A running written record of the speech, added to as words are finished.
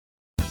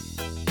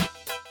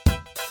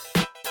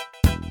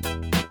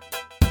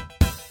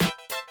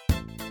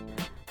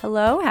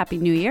Hello, Happy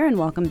New Year, and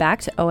welcome back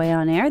to OA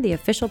On Air, the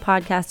official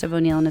podcast of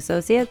O'Neill &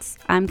 Associates.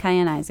 I'm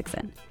Kyan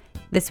Isaacson.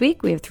 This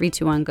week, we have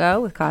 321 Go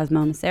with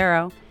Cosmo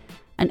Macero,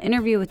 an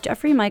interview with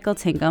Jeffrey Michael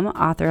Tinkham,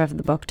 author of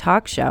the book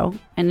Talk Show,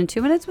 and in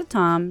 2 Minutes with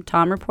Tom,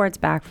 Tom reports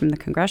back from the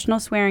congressional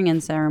swearing-in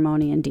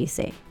ceremony in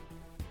D.C.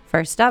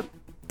 First up,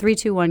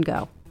 321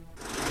 Go.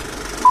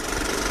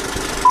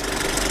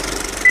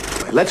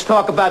 Let's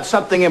talk about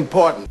something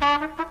important.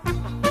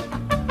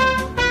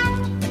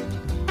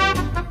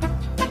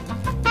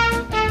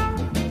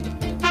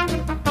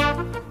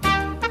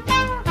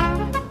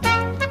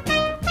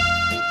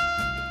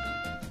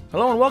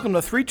 Hello and welcome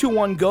to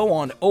 321 Go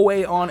on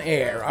OA On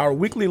Air, our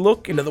weekly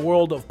look into the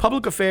world of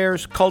public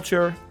affairs,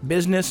 culture,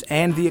 business,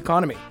 and the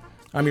economy.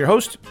 I'm your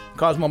host,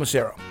 Cosmo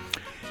Macero.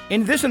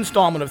 In this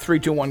installment of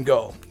 321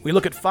 Go, we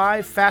look at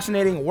 5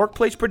 fascinating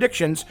workplace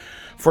predictions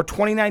for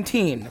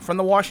 2019 from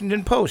the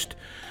Washington Post,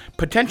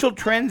 potential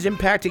trends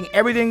impacting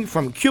everything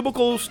from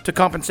cubicles to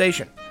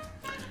compensation.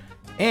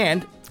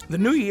 And the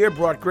new year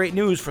brought great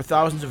news for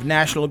thousands of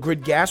National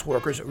Grid gas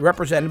workers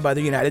represented by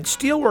the United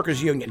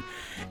Steelworkers Union.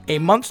 A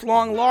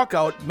months-long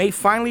lockout may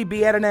finally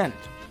be at an end.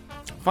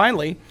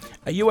 Finally,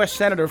 a U.S.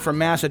 Senator from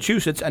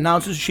Massachusetts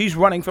announces she's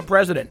running for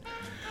president.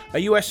 A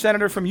U.S.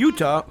 Senator from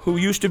Utah, who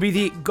used to be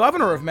the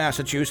governor of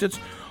Massachusetts,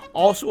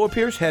 also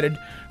appears headed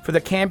for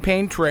the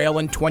campaign trail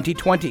in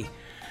 2020.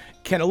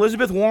 Can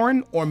Elizabeth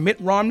Warren or Mitt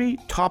Romney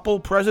topple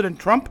President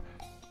Trump?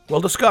 We'll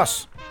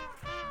discuss.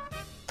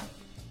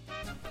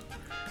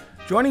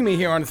 Joining me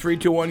here on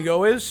 321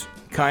 Go is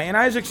Kyan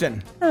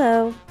Isaacson.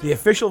 Hello. The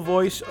official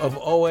voice of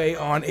OA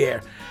On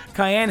Air.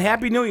 Kyan,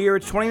 Happy New Year.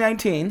 It's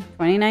 2019.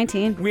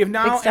 2019. We have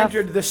now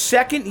entered the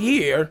second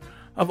year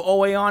of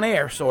OA On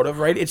Air, sort of,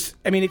 right? It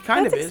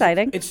kind of is.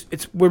 Exciting.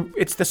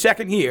 It's the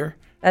second year.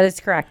 That is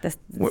correct. The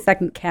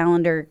second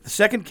calendar. The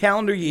second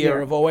calendar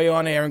year of OA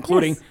On Air,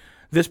 including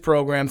this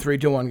program,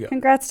 321 Go.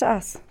 Congrats to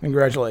us.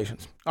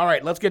 Congratulations. All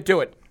right, let's get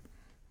to it.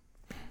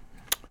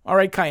 All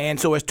right, Kyan,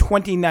 so as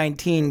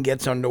 2019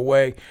 gets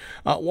underway,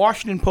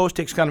 Washington Post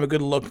takes kind of a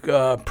good look,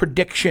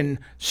 prediction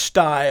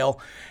style,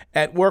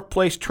 at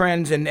workplace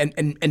trends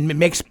and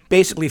makes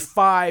basically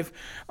 5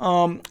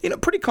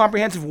 pretty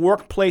comprehensive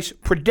workplace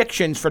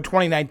predictions for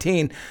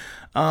 2019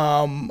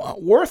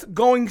 worth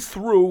going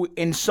through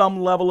in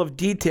some level of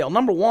detail.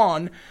 Number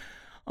 1,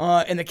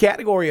 in the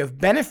category of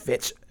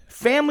benefits,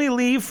 family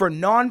leave for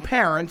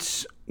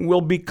non-parents will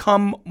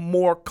become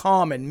more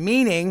common,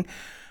 meaning...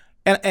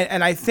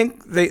 And I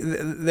think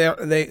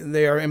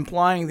they are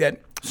implying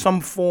that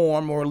some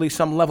form or at least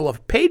some level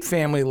of paid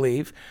family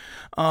leave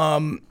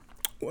will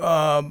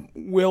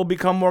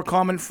become more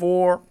common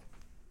for,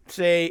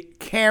 say,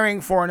 caring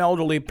for an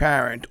elderly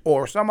parent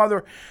or some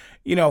other,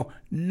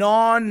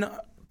 non-child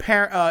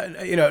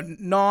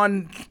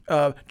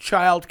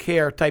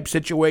care type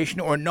situation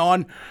or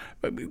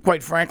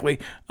quite frankly,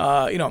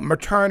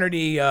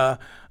 maternity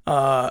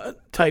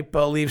type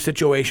leave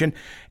situation.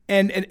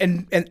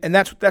 And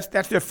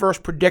that's their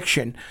first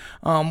prediction.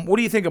 What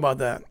do you think about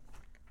that?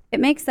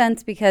 It makes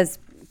sense because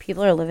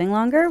people are living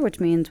longer, which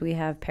means we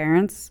have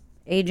parents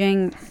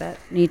aging that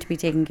need to be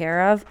taken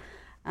care of.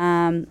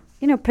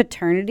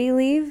 Paternity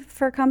leave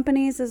for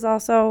companies is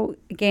also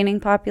gaining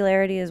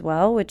popularity as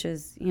well, which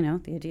is, the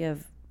idea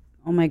of,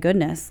 oh my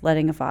goodness,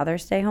 letting a father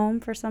stay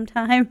home for some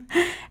time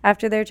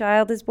after their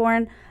child is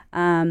born.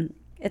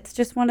 It's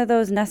just one of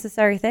those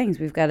necessary things.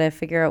 We've got to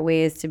figure out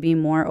ways to be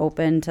more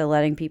open to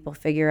letting people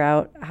figure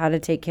out how to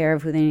take care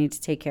of who they need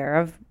to take care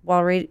of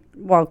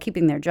while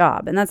keeping their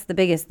job. And that's the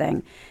biggest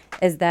thing,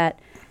 is that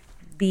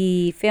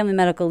the Family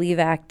Medical Leave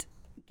Act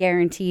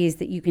guarantees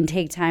that you can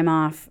take time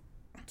off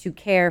to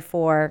care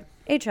for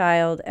a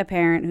child, a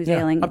parent who's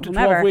ailing, up to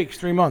whomever. 12 weeks,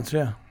 3 months,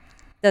 yeah.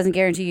 Doesn't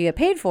guarantee you get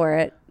paid for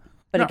it,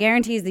 but it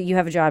guarantees that you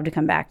have a job to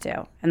come back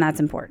to, and that's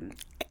important.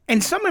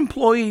 And some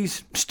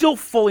employees still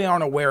fully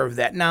aren't aware of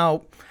that.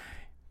 Now,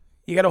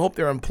 you got to hope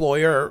their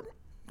employer,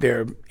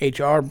 their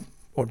HR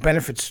or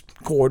benefits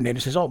coordinator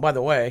says, oh, by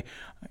the way,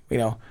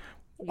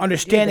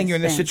 understanding you're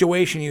in this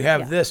situation, you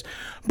have this.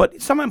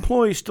 But some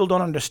employees still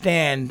don't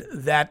understand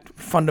that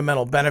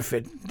fundamental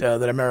benefit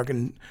that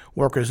American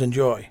workers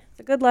enjoy. It's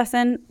a good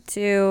lesson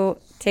to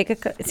take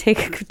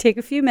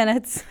a few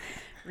minutes,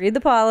 read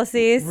the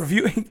policies.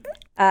 Reviewing.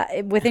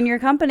 Within your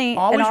company.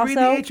 Always and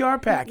also, read the HR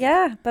package.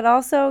 Yeah, but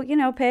also,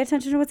 pay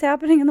attention to what's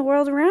happening in the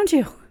world around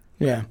you.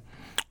 Yeah.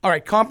 All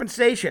right,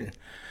 compensation.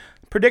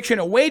 Prediction,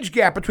 a wage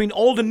gap between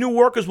old and new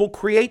workers will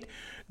create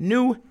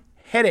new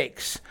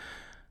headaches.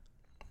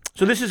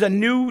 So this is a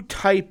new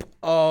type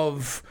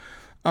of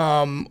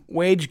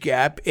wage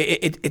gap.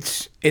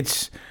 It's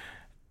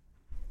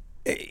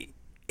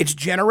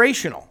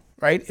generational,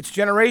 right? It's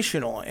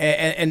generational.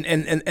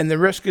 And the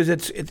risk is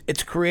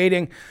it's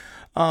creating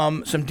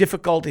some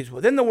difficulties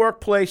within the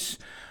workplace,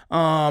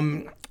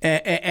 and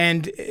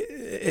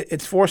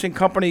it's forcing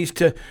companies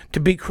to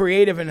be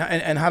creative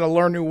and how to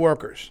learn new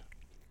workers.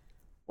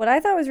 What I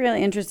thought was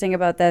really interesting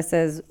about this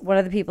is one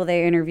of the people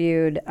they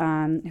interviewed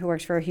who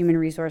works for a human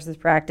resources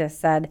practice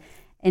said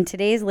in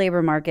today's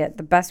labor market,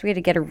 the best way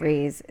to get a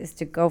raise is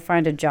to go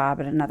find a job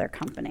at another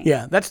company.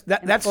 Yeah, that's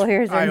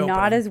Employers are eye-opening.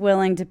 not as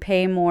willing to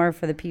pay more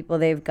for the people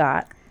they've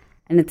got,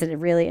 and it's a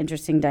really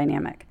interesting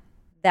dynamic.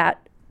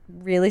 That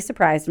really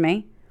surprised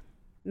me,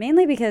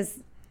 mainly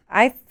because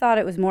I thought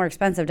it was more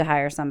expensive to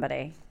hire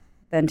somebody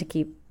than to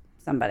keep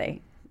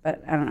somebody.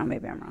 But I don't know,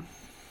 maybe I'm wrong.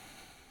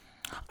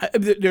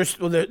 There's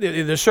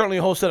certainly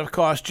a whole set of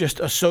costs just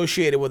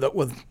associated with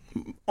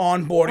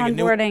onboarding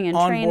and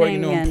training a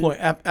new employee.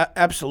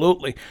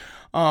 Absolutely.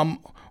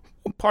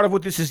 Part of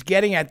what this is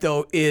getting at,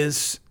 though,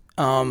 is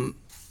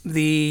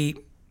the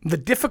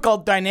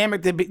difficult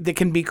dynamic that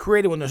can be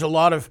created when there's a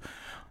lot of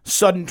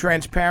sudden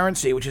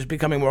transparency, which is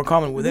becoming more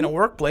common within a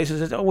workplace.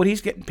 Is what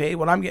he's getting paid,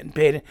 what I'm getting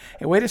paid.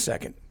 And wait a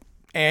second,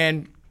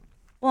 and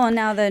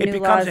now the it new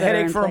becomes laws a that are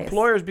headache in for place.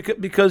 employers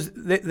because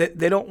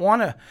they don't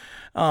want to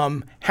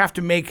have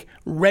to make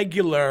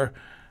regular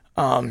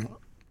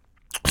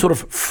sort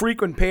of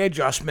frequent pay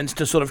adjustments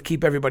to sort of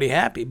keep everybody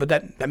happy, but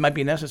that might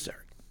be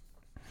necessary.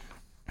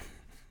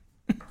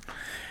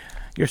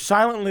 You're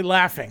silently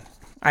laughing.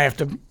 I have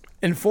to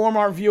inform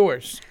our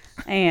viewers.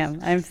 I am.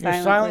 I'm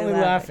silently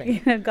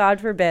laughing.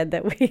 God forbid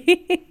that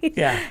we,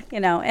 Yeah.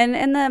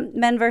 And the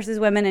men versus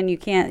women, and you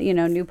can't,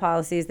 new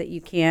policies that you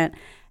can't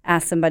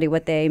ask somebody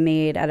what they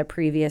made at a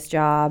previous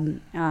job.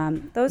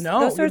 Those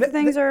sorts of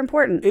things are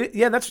important.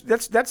 That's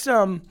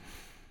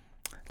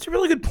a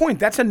really good point.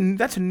 That's a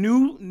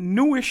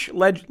newish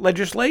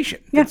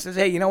legislation that says,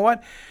 hey, you know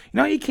what?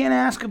 You can't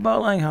ask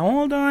about like how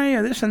old are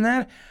you, this and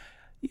that.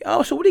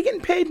 Oh, so what are you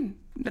getting paid?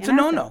 That's a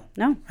no-no.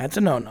 No, that's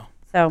a no-no.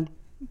 So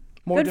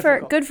More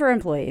good for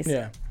employees.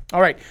 Yeah.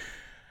 All right.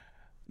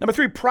 Number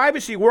 3,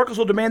 privacy. Workers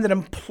will demand that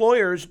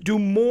employers do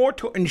more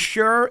to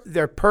ensure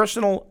their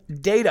personal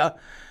data.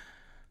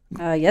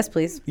 Yes,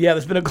 please. Yeah,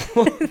 there's been a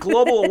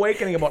global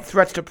awakening about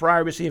threats to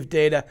privacy of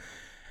data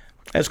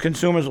as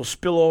consumers will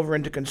spill over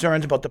into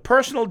concerns about the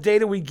personal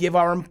data we give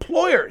our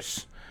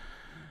employers.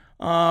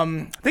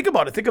 Think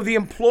about it. Think of the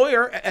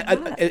employer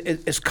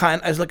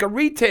as like a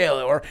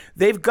retailer, or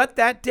they've got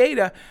that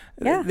data.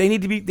 Yeah. They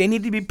need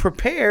to be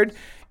prepared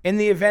in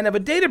the event of a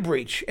data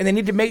breach, and they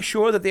need to make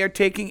sure that they are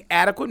taking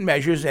adequate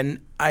measures. And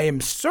I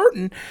am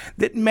certain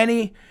that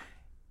many,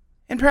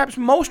 and perhaps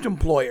most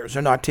employers,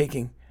 are not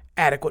taking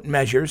adequate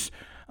measures.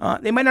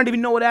 They might not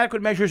even know what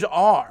adequate measures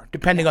are,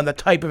 depending on the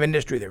type of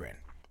industry they're in.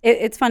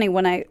 It's funny,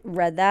 when I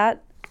read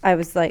that, I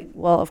was like,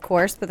 well, of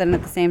course, but then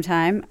at the same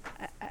time,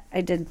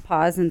 I did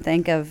pause and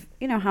think of,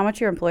 how much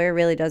your employer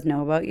really does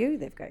know about you.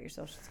 They've got your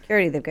Social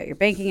Security, they've got your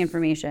banking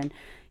information,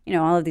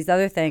 all of these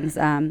other things.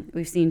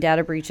 We've seen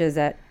data breaches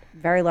at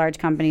very large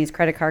companies,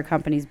 credit card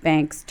companies,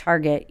 banks,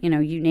 Target, you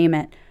name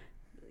it.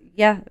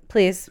 Yeah,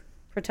 please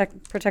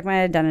protect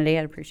my identity.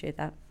 I'd appreciate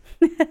that.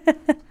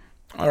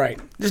 All right.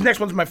 This next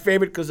one's my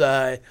favorite because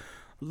I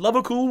love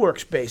a cool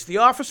workspace. The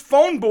office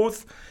phone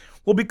booth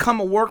will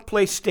become a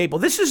workplace staple.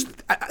 This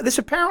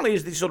apparently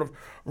is the sort of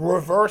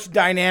reverse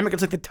dynamic.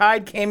 It's like the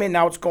tide came in,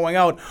 now it's going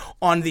out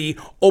on the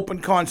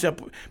open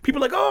concept. People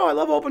are like, oh, I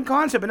love open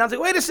concept. And now it's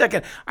like, wait a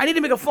second, I need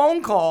to make a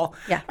phone call.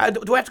 Yeah.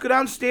 Do I have to go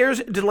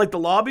downstairs to like the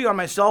lobby on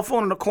my cell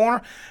phone in the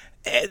corner?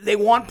 They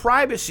want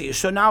privacy.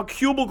 So now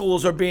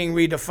cubicles are being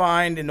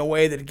redefined in a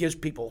way that it gives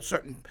people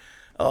certain,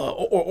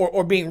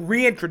 or being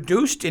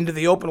reintroduced into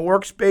the open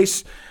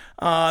workspace.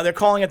 They're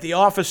calling it the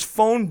office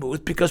phone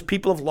booth because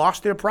people have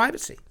lost their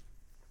privacy.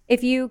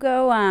 If you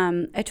go,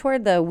 I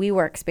toured the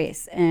WeWork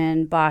space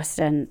in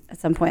Boston at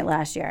some point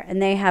last year,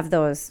 and they have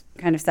those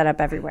kind of set up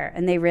everywhere,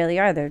 and they really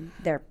are.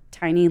 They're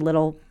tiny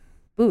little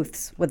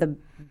booths with a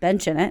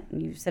bench in it,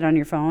 and you sit on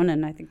your phone,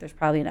 and I think there's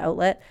probably an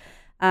outlet.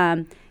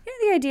 The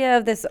idea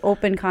of this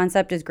open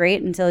concept is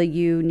great until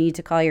you need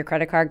to call your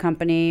credit card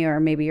company, or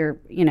maybe you're,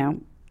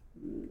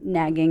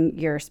 nagging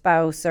your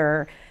spouse,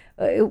 or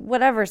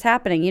whatever's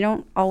happening. You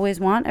don't always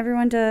want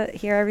everyone to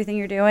hear everything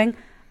you're doing.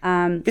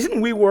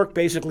 Isn't WeWork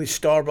basically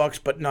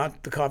Starbucks, but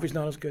the coffee's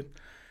not as good?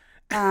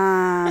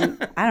 I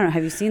don't know.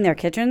 Have you seen their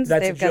kitchens?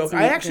 That's They've a joke.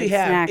 I actually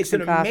have. It's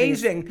an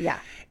amazing. Yeah.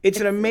 It's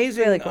an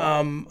amazing really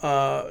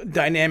cool.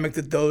 dynamic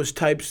that those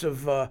types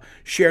of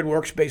shared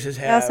workspaces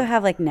have. They also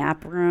have like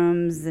nap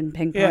rooms and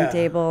ping pong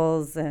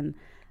tables, and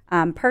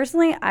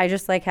personally, I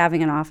just like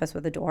having an office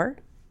with a door.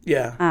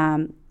 Yeah.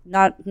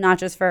 Not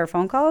just for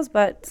phone calls,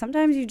 but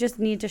sometimes you just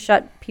need to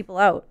shut people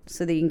out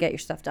so that you can get your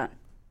stuff done.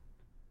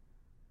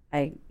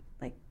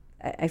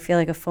 I feel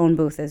like a phone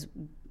booth is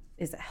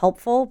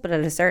helpful, but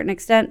at a certain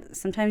extent,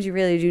 sometimes you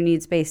really do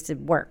need space to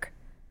work.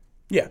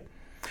 Yeah,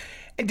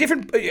 and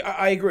different.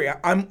 I agree.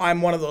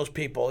 I'm one of those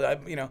people.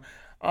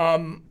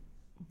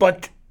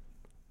 But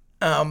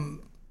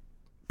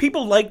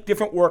people like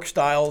different work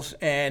styles,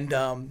 and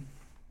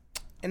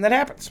that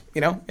happens.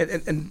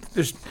 And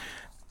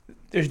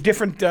there's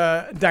different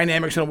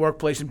dynamics in a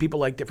workplace, and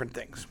people like different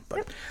things.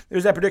 But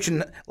there's that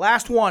prediction.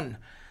 Last one.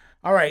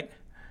 All right,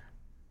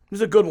 this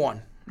is a good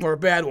one. Or a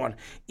bad one.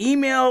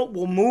 Email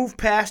will move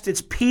past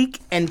its peak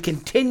and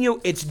continue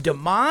its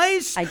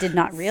demise. I did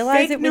not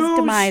realize Fake it was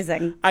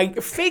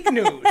demising. Fake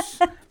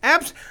news.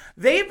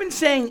 They've been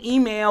saying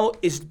email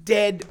is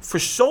dead for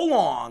so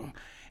long,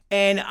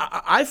 And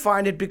I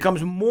find it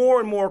becomes more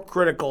and more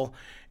critical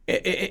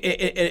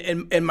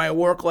in my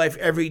work life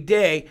every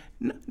day.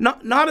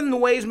 Not in the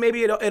ways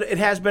maybe it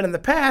has been in the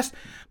past,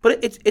 but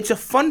it's a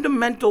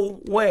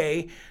fundamental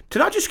way to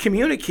not just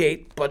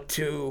communicate, but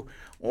to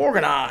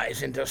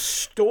organize and to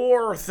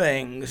store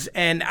things.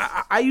 And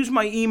I use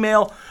my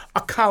email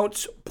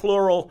accounts,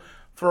 plural,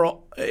 for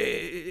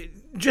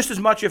just as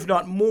much, if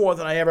not more,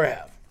 than I ever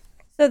have.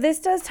 So this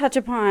does touch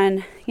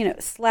upon,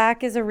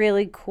 Slack is a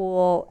really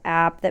cool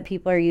app that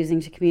people are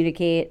using to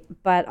communicate,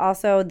 but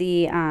also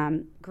the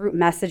group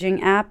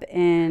messaging app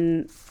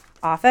in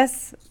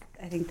Office.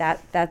 I think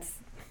that's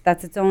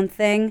its own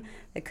thing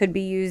that could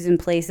be used in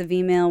place of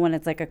email when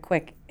it's like a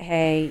quick,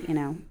 hey,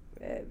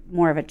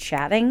 more of a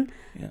chatting.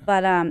 Yeah.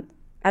 But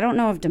I don't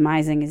know if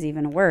demising is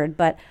even a word,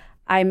 but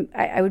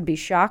I would be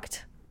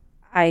shocked.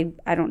 I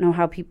don't know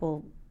how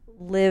people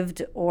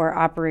lived or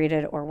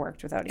operated or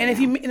worked without email.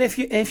 And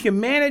if you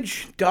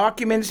manage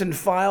documents and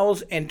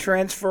files and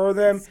transfer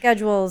them,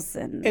 schedules,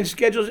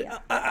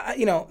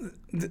 yeah.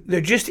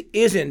 There just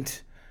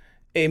isn't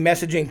a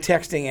messaging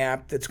texting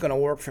app that's going to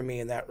work for me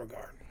in that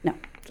regard. No,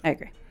 I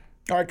agree.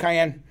 All right,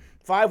 Cayenne,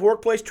 5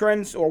 workplace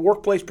trends or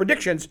workplace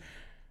predictions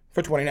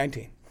for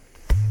 2019.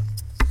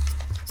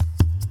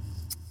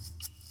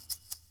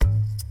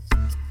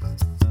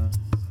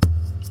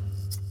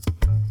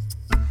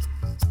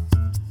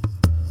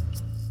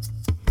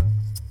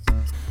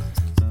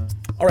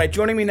 All right,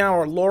 joining me now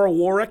are Laura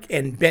Warwick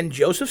and Ben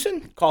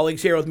Josephson,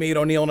 colleagues here with me at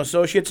O'Neill &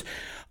 Associates.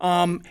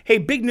 Hey,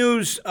 big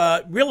news,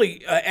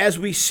 really, as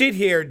we sit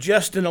here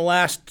just in the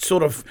last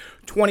sort of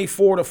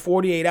 24 to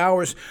 48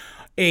 hours,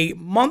 a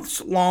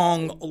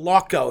months-long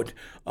lockout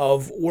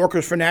of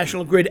workers for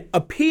National Grid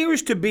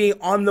appears to be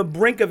on the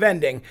brink of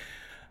ending.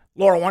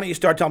 Laura, why don't you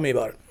start telling me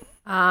about it?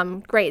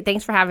 Great.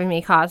 Thanks for having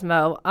me,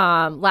 Cosmo.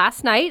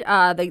 Last night,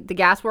 the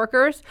gas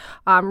workers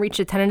reached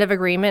a tentative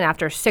agreement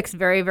after 6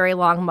 very, very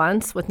long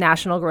months with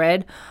National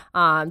Grid.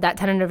 That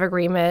tentative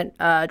agreement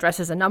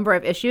addresses a number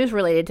of issues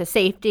related to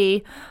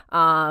safety,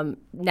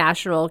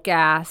 natural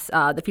gas,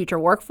 the future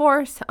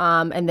workforce,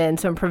 and then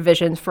some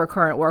provisions for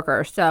current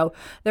workers. So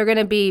they're going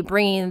to be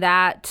bringing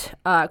that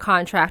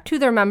contract to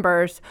their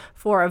members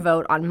for a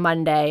vote on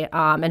Monday,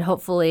 and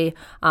hopefully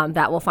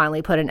that will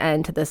finally put an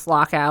end to this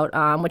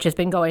lockout, which has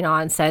been going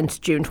on since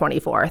June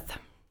 24th.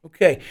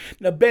 Okay.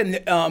 Now, Ben,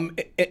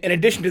 in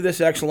addition to this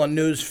excellent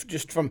news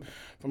just from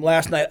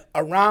last night,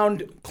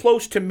 around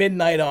close to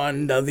midnight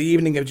on the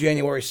evening of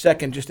January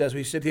 2nd, just as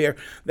we sit here,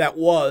 there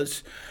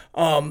was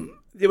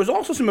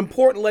also some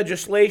important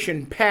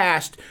legislation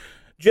passed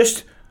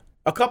just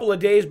a couple of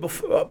days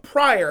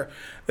prior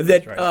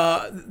that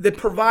that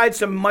provides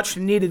some much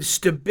needed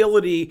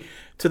stability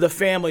to the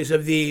families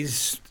of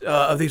these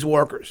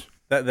workers.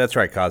 That's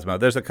right, Cosmo.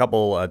 There's a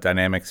couple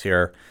dynamics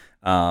here.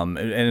 And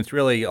it's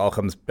really all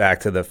comes back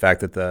to the fact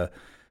that the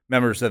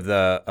members of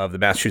the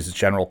Massachusetts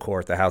General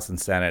Court, the House and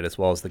Senate, as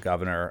well as the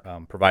governor,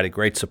 provided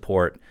great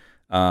support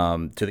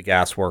to the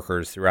gas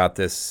workers throughout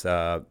this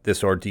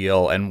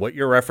ordeal. And what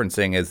you're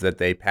referencing is that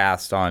they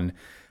passed on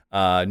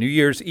New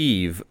Year's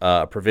Eve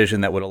a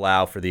provision that would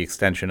allow for the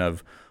extension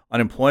of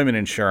unemployment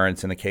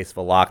insurance in the case of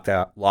a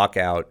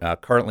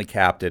lockout, currently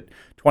capped at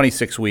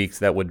 26 weeks,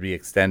 that would be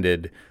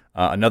extended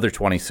another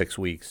 26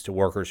 weeks to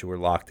workers who were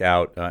locked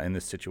out in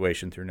this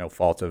situation through no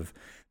fault of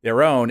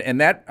their own.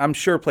 And that, I'm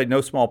sure, played no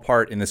small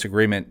part in this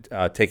agreement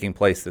taking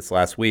place this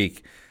last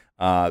week.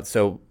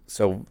 So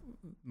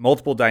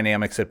multiple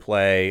dynamics at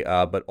play,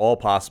 but all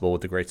possible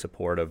with the great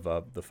support of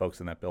the folks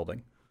in that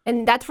building.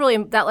 And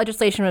that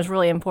legislation was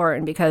really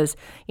important because,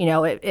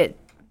 it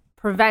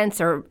prevents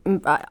or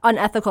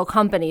unethical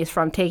companies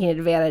from taking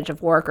advantage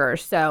of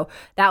workers. So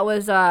that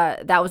was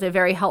a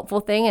very helpful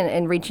thing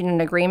in reaching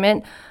an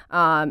agreement.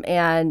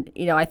 And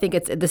I think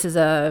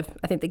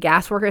I think the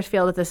gas workers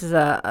feel that this is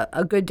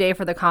a good day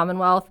for the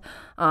Commonwealth.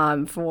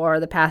 For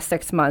the past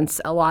 6 months,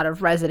 a lot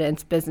of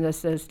residents,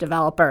 businesses,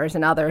 developers,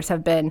 and others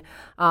have been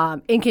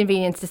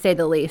inconvenienced, to say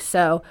the least.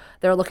 So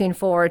they're looking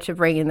forward to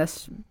bringing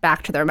this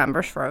back to their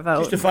members for a vote.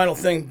 Just a final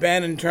thing,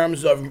 Ben, in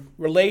terms of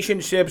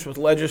relationships with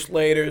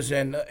legislators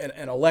and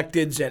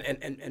electeds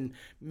and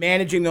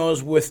managing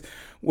those with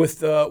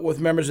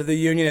members of the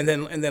union,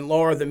 and then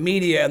Laura, the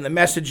media and the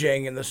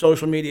messaging and the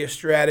social media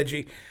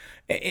strategy,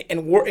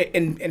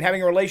 and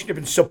having a relationship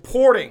and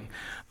supporting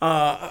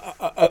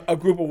a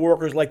group of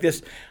workers like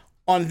this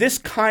on this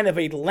kind of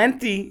a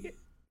lengthy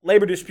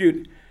labor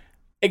dispute.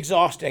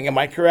 Exhausting, am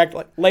I correct?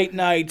 Like late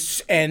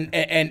nights and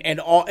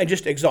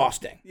just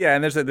exhausting. Yeah,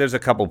 and there's a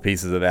couple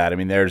pieces of that. I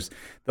mean, there's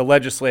the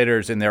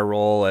legislators in their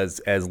role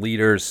as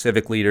leaders,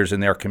 civic leaders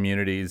in their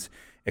communities,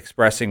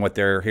 expressing what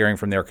they're hearing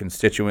from their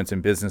constituents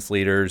and business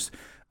leaders,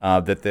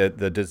 that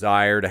the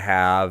desire to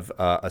have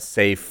a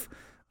safe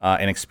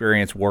and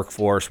experienced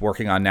workforce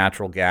working on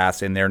natural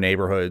gas in their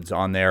neighborhoods,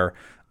 on their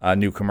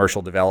new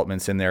commercial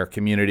developments in their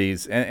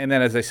communities, and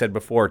then, as I said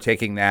before,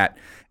 taking that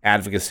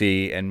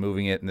advocacy and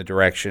moving it in the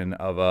direction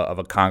of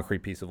a concrete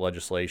piece of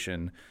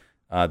legislation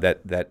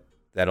that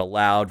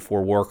allowed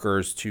for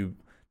workers to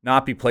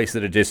not be placed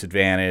at a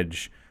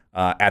disadvantage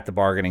at the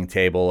bargaining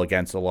table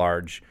against a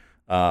large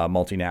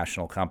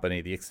multinational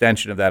company. The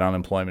extension of that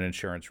unemployment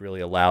insurance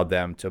really allowed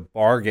them to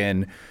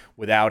bargain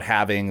without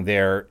having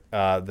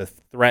the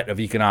threat of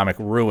economic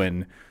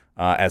ruin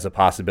as a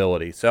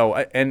possibility. So,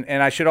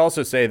 and I should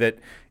also say that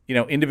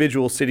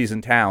individual cities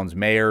and towns,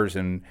 mayors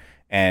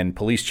and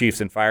police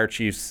chiefs and fire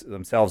chiefs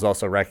themselves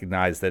also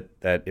recognized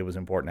that it was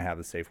important to have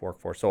the safe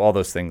workforce. So all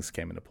those things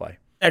came into play.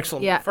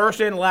 Excellent. Yeah.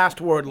 First and last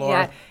word,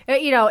 Laura. Yeah,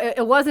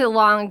 it wasn't a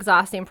long,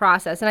 exhausting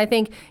process. And I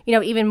think,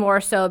 even more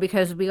so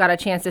because we got a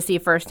chance to see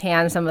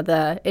firsthand some of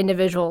the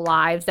individual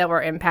lives that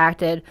were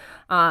impacted,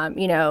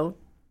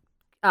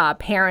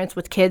 parents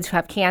with kids who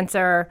have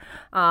cancer,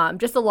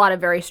 just a lot of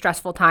very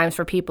stressful times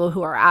for people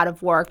who are out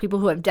of work, people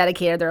who have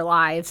dedicated their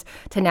lives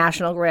to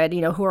National Grid,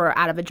 who are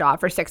out of a job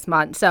for 6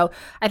 months. So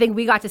I think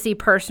we got to see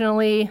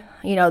personally,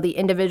 the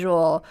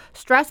individual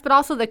stress, but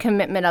also the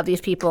commitment of these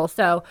people.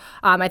 So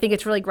I think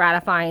it's really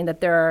gratifying that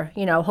they're,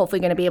 hopefully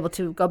going to be able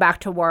to go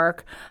back to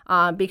work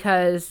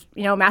because,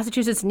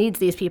 Massachusetts needs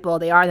these people.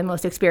 They are the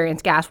most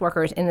experienced gas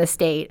workers in the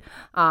state,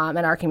 and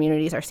our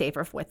communities are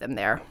safer with them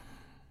there.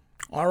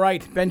 All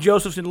right, Ben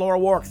Josephs and Laura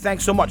Warwick,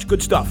 thanks so much.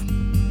 Good stuff.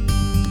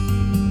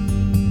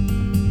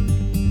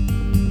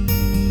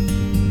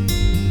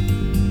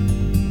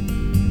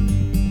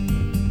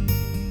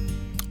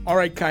 All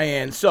right,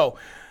 Cayenne. So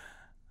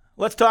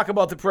let's talk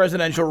about the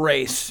presidential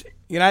race.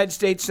 United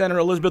States Senator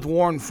Elizabeth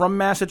Warren from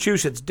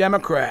Massachusetts,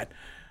 Democrat,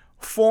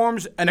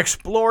 forms an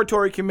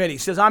exploratory committee,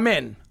 says, I'm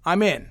in.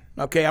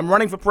 Okay, I'm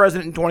running for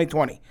president in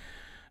 2020.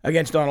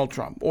 Against Donald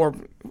Trump, or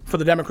for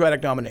the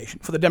Democratic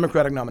nomination.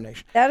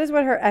 That is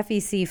what her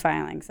FEC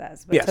filing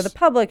says. But yes. To the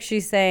public,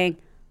 she's saying,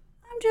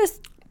 I'm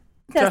just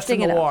testing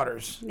the it out.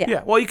 waters.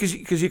 Yeah. Well,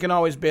 because you can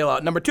always bail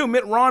out. Number two,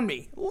 Mitt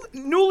Romney,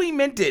 newly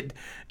minted,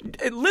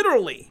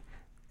 literally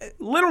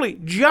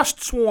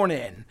just sworn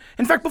in.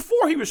 In fact,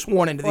 before he was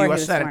sworn into the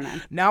U.S.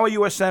 Senate, now a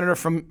U.S. Senator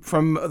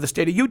from the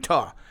state of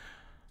Utah,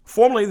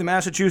 formerly the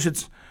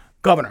Massachusetts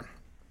governor.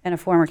 And a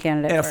former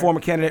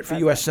candidate for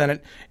U.S.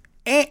 Senate.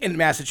 In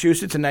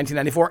Massachusetts in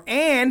 1994,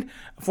 and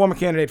a former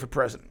candidate for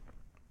president.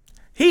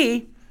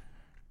 He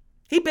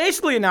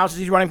basically announces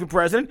he's running for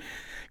president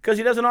because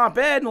he does an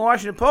op-ed in the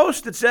Washington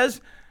Post that says,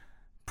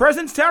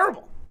 president's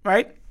terrible,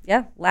 right?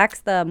 Yeah,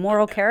 lacks the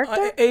moral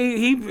character.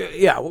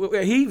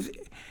 He's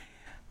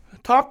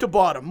top to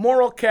bottom,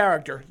 moral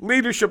character,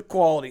 leadership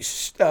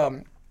qualities,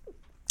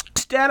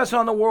 status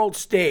on the world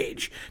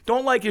stage,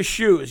 don't like his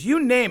shoes, you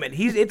name it,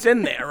 it's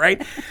in there,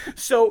 right?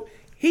 So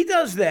he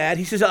does that.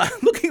 He says, I'm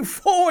looking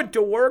forward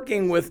to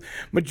working with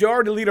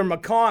Majority Leader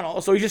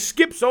McConnell. So he just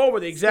skips over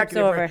the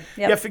executive. Yep.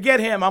 Yeah, forget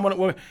him. I'm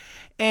gonna.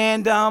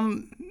 And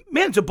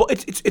man,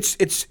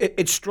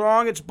 it's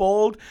strong. It's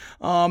bold.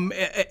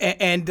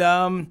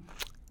 And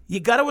you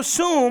got to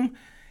assume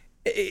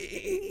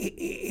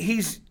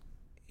he's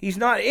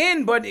not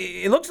in, but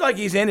it looks like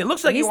he's in. It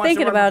looks like he wants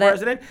to run for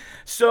president.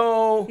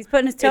 So he's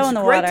putting his toe in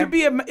the water.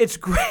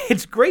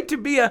 It's great to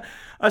be a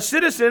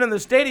citizen in the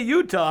state of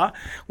Utah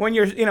when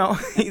you're,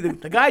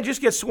 the guy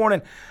just gets sworn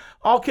in.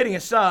 All kidding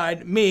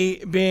aside,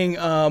 me being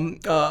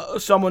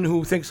someone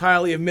who thinks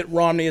highly of Mitt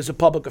Romney as a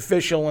public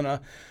official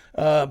and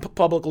a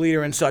public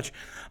leader and such,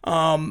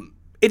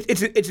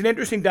 it's an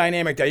interesting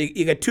dynamic there.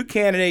 You got two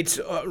candidates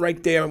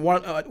right there,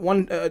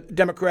 one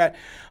Democrat,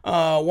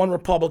 one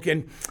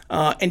Republican,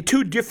 and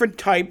two different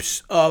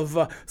types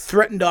of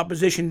threatened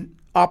opposition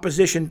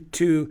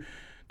to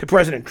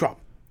President Trump.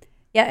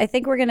 Yeah, I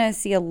think we're going to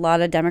see a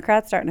lot of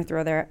Democrats starting to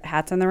throw their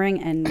hats in the ring,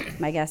 and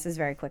my guess is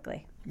very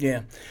quickly.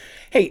 Yeah.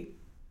 Hey,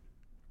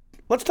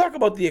 let's talk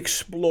about the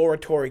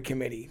exploratory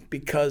committee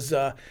because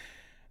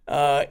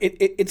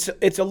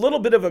it's a little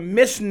bit of a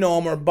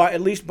misnomer,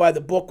 at least by the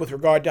book, with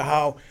regard to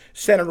how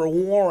Senator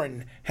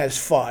Warren has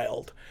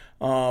filed.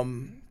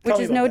 Which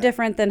is no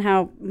different than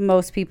how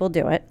most people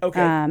do it.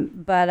 Okay.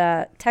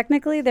 But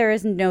technically, there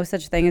is no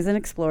such thing as an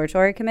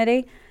exploratory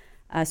committee.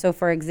 So,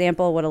 for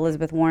example, what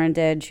Elizabeth Warren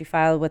did, she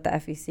filed with the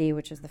FEC,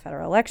 which is the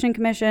Federal Election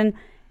Commission.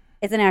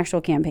 It's an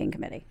actual campaign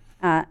committee.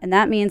 And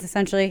that means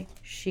essentially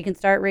she can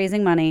start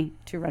raising money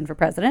to run for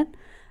president.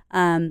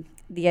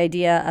 The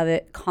idea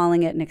of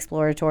calling it an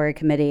exploratory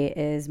committee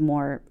is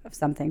more of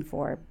something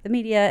for the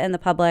media and the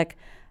public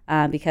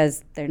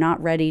because they're not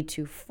ready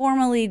to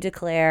formally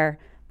declare,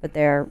 but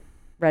they're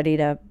ready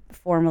to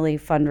formally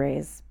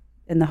fundraise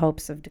in the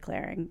hopes of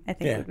declaring, I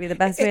think would be the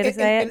best way to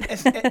say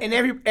it. And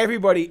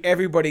everybody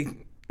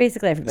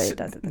basically everybody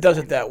does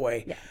it that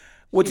way. Yeah.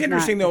 What's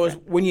interesting though is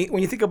when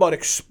you think about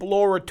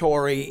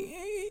exploratory,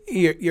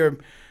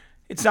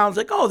 it sounds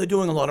like, they're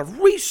doing a lot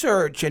of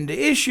research into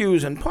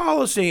issues and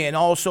policy and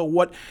also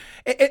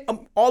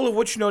all of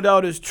which no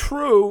doubt is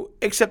true,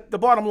 except the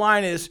bottom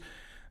line is,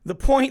 the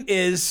point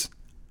is,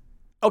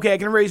 okay, I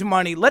can raise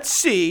money.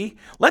 Let's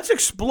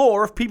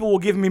explore if people will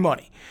give me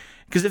money.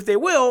 Because if they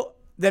will,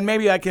 then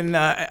maybe I can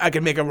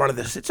make a run of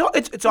this. It's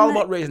all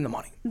about raising the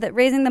money.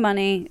 Raising the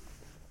money,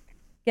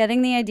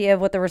 getting the idea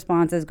of what the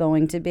response is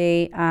going to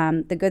be.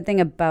 The good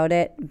thing about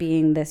it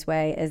being this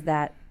way is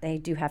that they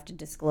do have to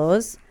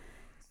disclose.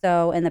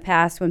 So in the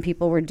past, when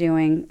people were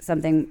doing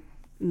something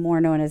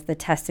more known as the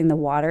Testing the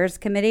Waters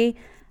Committee.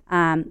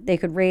 They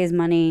could raise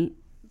money,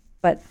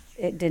 but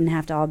it didn't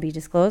have to all be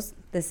disclosed.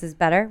 This is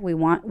better. We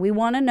want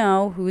to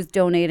know who's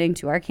donating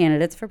to our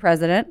candidates for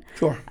president.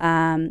 Sure.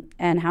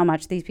 And how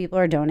much these people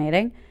are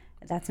donating.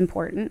 That's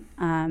important.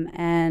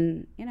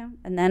 And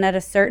then at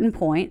a certain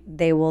point,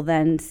 they will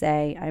then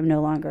say, I'm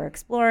no longer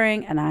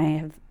exploring and I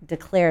have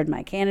declared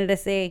my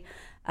candidacy.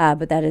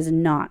 But that is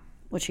not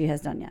what she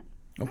has done yet.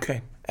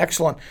 Okay.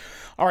 Excellent.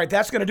 All right.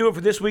 That's going to do it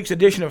for this week's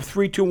edition of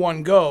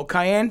 321 Go.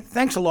 Cayenne,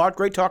 thanks a lot.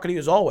 Great talking to you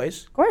as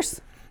always. Of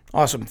course.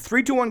 Awesome.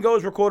 321 Go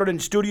is recorded in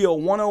Studio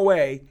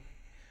 108,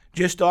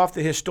 just off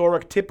the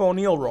historic Tip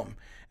O'Neill Room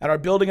at our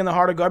building in the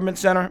Heart of Government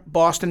Center,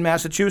 Boston,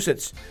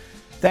 Massachusetts.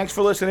 Thanks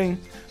for listening.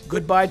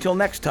 Goodbye till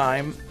next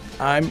time.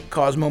 I'm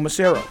Cosmo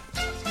Macero.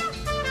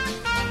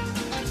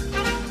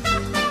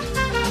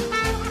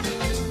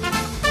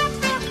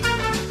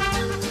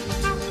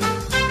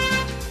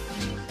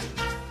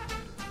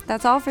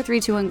 That's all for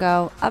 321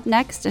 Go. Up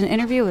next, an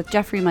interview with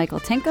Jeffrey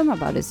Michael Tinkham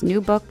about his new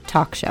book,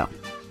 Talk Show.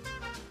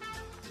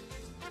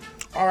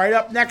 All right,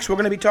 up next, we're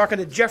going to be talking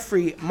to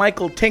Jeffrey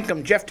Michael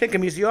Tinkham. Jeff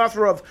Tinkham, he's the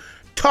author of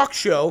Talk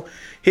Show,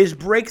 his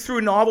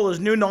breakthrough novel, his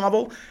new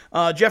novel.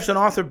 Jeff's an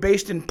author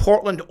based in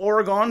Portland,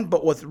 Oregon,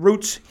 but with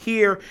roots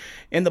here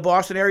in the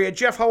Boston area.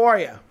 Jeff, how are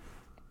you?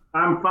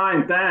 I'm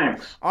fine,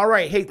 thanks. All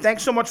right. Hey,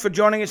 thanks so much for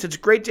joining us. It's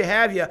great to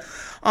have you.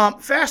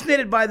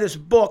 Fascinated by this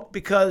book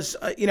because,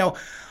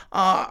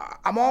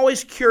 I'm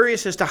always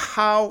curious as to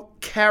how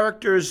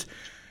characters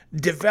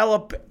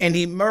develop and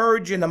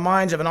emerge in the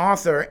minds of an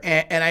author.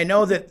 And I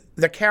know that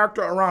the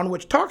character around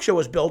which Talk Show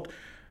was built,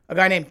 a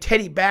guy named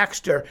Teddy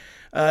Baxter,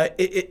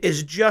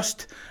 is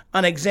just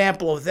an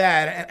example of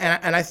that.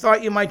 And I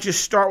thought you might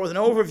just start with an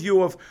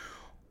overview of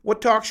what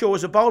Talk Show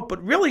was about,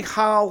 but really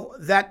how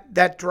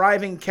that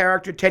driving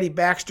character, Teddy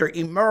Baxter,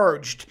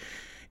 emerged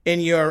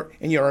in your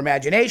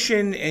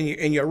imagination,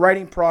 in your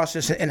writing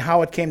process, and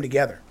how it came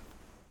together.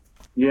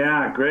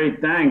 Yeah, great,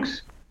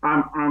 thanks.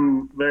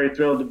 I'm very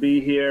thrilled to be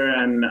here,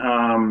 and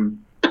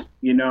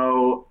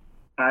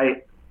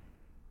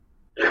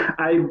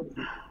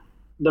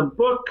the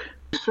book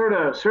sort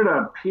of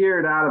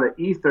appeared out of the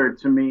ether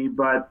to me,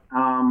 but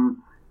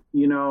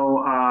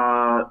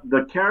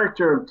the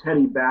character of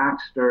Teddy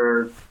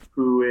Baxter,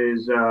 who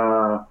is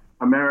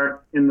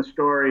in the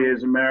story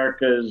is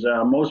America's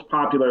most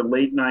popular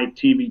late night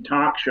TV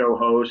talk show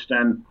host,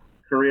 and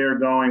career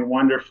going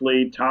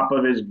wonderfully, top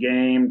of his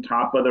game,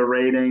 top of the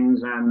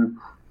ratings, and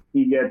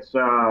he gets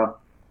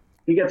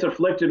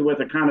afflicted with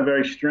a kind of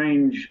very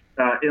strange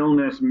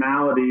illness,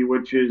 malady,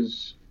 which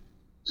is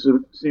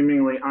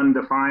seemingly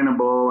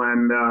undefinable,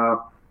 and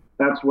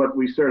that's what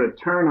we sort of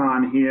turn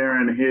on here,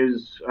 and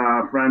his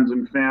friends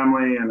and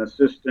family and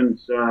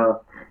assistants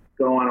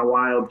go on a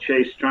wild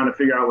chase trying to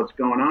figure out what's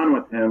going on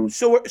with him.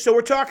 So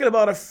we're talking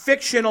about a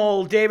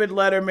fictional David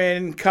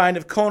Letterman kind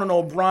of Conan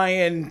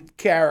O'Brien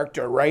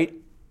character, right?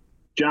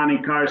 Johnny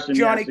Carson.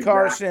 Johnny yes,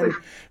 Carson.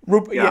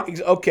 Exactly. Yeah.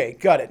 Okay,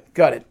 got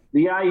it.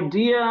 The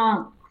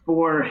idea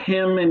for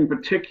him in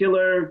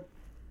particular,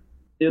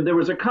 there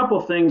was a couple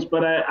things,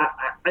 but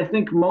I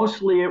think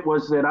mostly it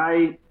was that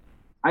I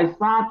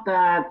thought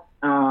that,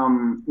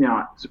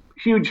 it's a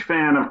huge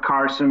fan of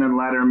Carson and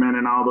Letterman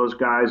and all those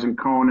guys and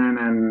Conan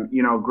and,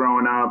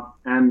 growing up.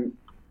 And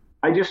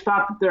I just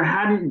thought that there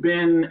hadn't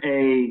been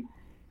a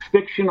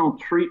fictional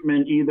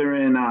treatment either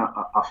in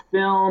a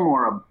film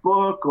or a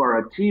book or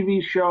a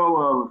TV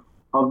show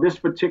of this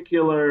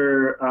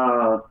particular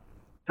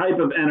type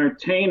of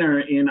entertainer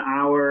in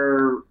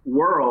our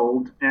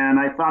world. And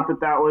I thought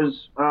that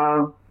was,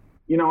 a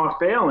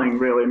failing,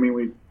 really. I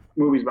mean,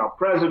 movies about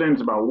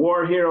presidents, about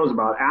war heroes,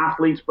 about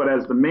athletes, but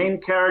as the main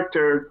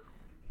character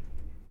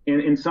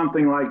in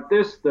something like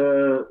this,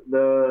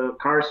 the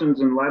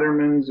Carsons and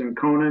Lettermans and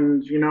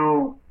Conans,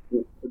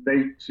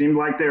 they seemed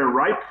like they were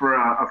ripe for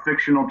a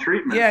fictional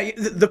treatment. Yeah,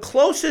 the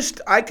closest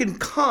I can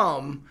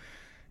come,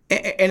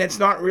 and it's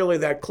not really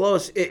that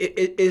close,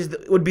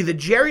 would be the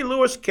Jerry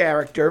Lewis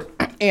character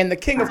and the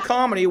King of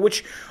Comedy,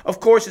 which,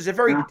 of course, is a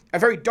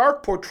very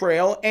dark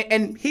portrayal,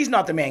 and he's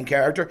not the main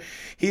character.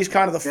 He's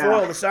kind of the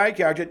foil, the side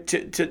character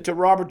to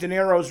Robert De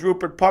Niro's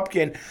Rupert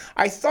Pupkin.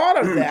 I thought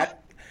of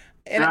that,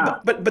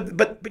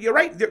 but you're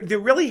right. There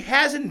really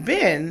hasn't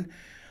been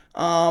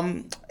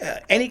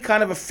any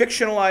kind of a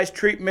fictionalized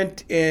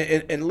treatment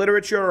in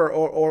literature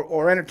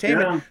or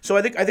entertainment. Yeah. So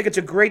I think it's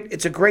a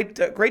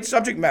great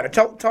subject matter.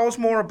 Tell us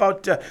more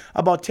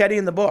about Teddy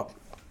in the book.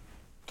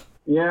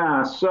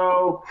 Yeah.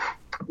 So,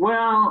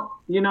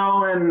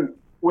 and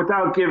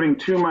without giving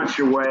too much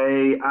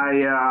away,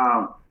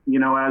 I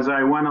as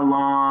I went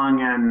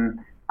along, and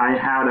I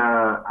had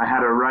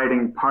a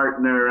writing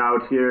partner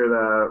out here,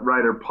 the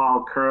writer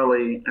Paul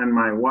Curley, and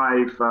my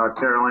wife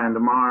Carol Ann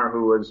DeMar,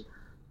 who was.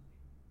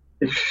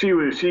 She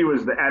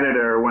was the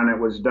editor when it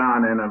was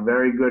done, and a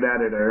very good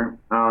editor.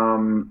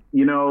 I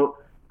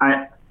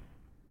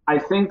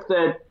think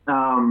that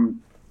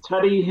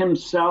Teddy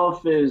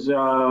himself is,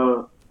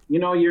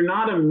 you're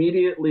not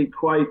immediately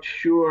quite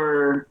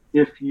sure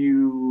if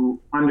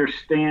you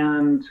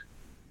understand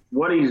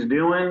what he's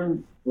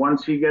doing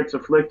once he gets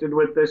afflicted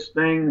with this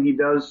thing. He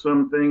does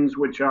some things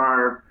which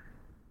are,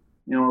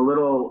 a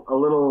little,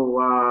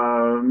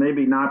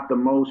 maybe not the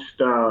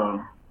most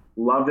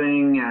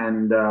loving,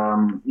 and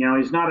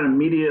he's not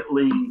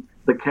immediately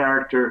the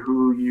character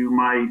who you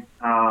might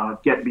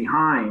get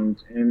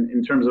behind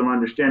in terms of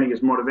understanding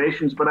his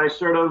motivations. But I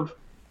sort of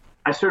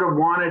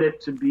wanted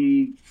it to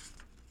be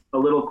a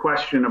little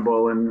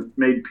questionable and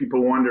made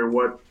people wonder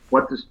what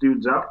this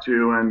dude's up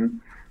to.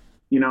 And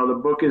the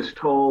book is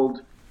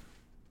told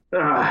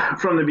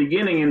from the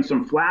beginning in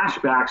some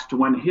flashbacks to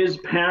when his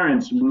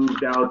parents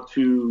moved out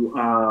to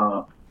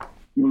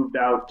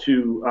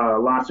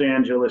Los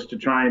Angeles to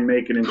try and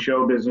make it in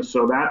show business.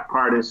 So that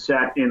part is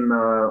set in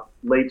the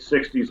late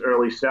 60s,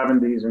 early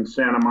 70s in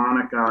Santa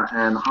Monica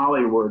and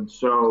Hollywood.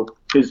 So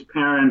his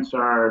parents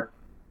are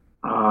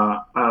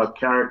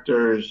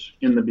characters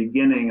in the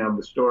beginning of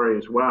the story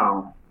as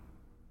well.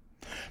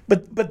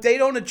 But they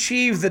don't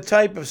achieve the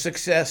type of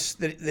success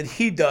that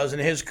he does in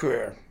his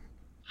career.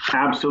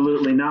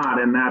 Absolutely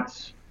not. And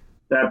that's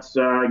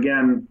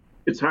again,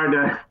 it's hard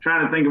to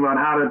try to think about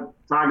how to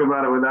talk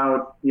about it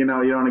without, you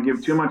don't want to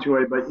give too much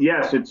away. But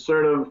yes, it's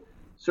sort of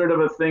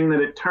a thing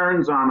that it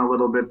turns on a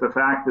little bit, the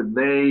fact that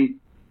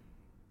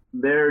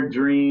their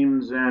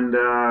dreams and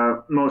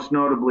most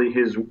notably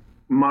his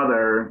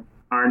mother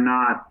are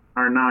not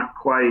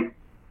quite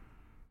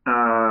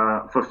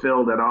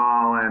fulfilled at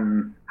all,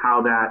 and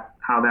how that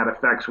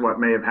affects what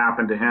may have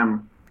happened to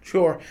him.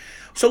 Sure.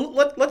 So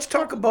let's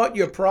talk about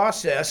your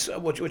process,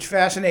 which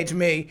fascinates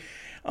me.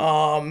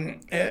 And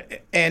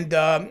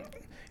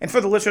for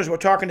the listeners, we're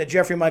talking to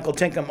Jeffrey Michael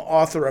Tinkham,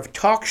 author of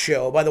Talk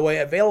Show, by the way,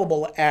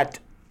 available at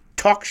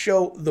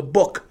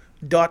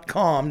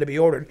talkshowthebook.com to be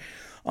ordered.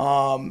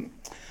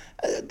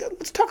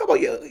 Let's talk about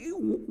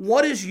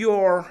what is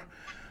your,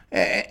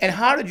 and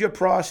how did your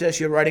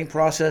writing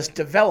process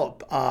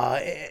develop?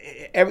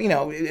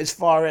 As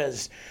far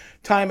as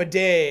time of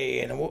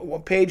day and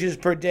what pages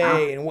per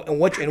day and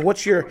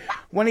what's your,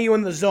 when are you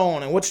in the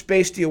zone and what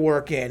space do you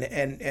work in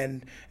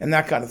and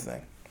that kind of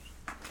thing.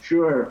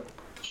 Sure.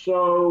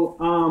 So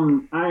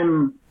I'm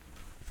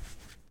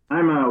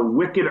a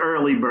wicked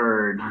early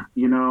bird.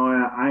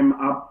 I'm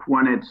up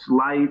when it's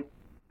light,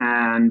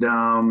 and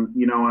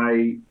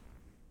I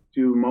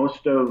do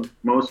most of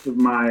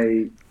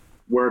my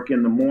work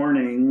in the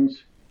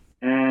mornings.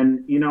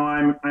 And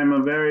I'm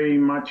a very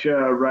much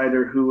a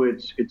writer who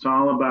it's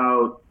all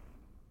about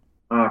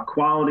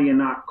quality and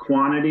not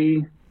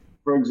quantity.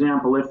 For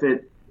example, if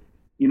it,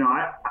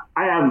 I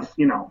have,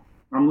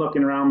 I'm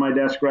looking around my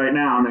desk right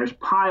now and there's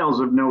piles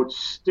of notes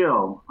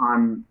still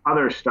on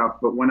other stuff.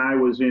 But when I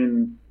was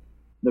in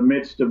the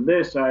midst of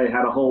this, I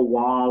had a whole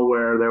wall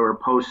where there were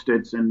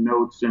Post-its and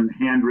notes and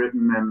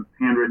handwritten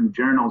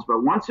journals.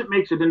 But once it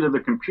makes it into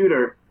the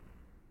computer,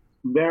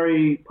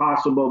 very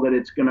possible that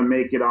it's going to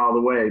make it all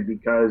the way,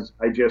 because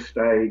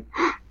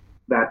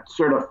that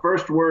sort of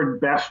first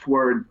word, best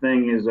word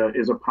thing is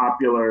a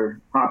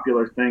popular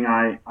thing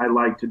I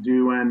like to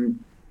do.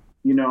 And,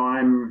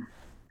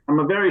 I'm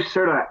a very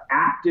sort of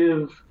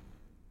active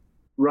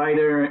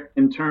writer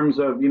in terms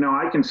of,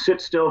 I can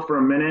sit still for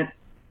a minute,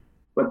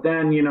 but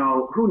then,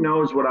 who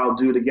knows what I'll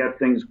do to get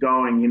things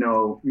going,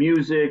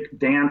 music,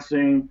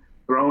 dancing,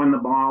 throwing the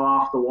ball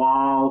off the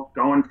wall,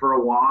 going for a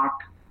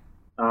walk.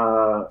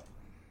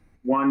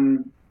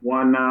 One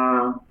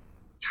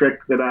trick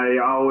that I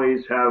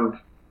always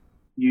have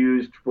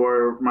used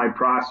for my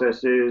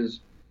process is,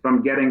 if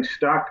I'm getting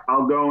stuck,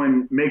 I'll go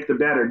and make the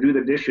bed or do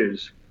the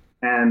dishes.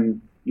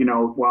 And,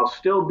 while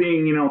still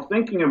being,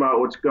 thinking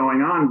about what's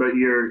going on, but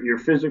you're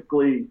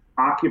physically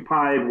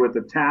occupied with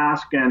the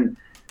task. And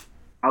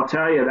I'll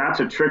tell you,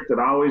 that's a trick that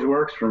always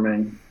works for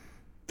me.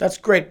 That's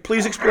great.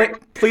 Please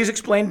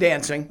explain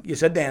dancing. You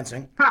said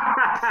dancing.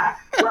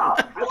 Well,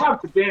 I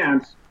love to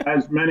dance,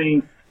 as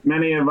many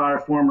of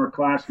our former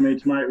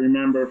classmates might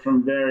remember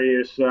from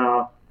various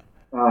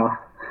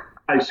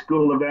high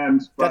school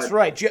events. But, that's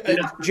right.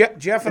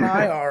 Jeff and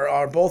I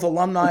are both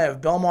alumni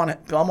of Belmont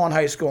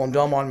High School in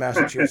Belmont,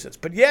 Massachusetts.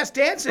 But yes,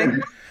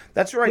 dancing.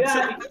 That's right.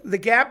 Yeah. So the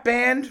Gap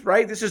Band,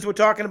 right? This is what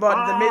we're talking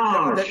about.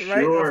 Right?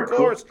 Sure. Of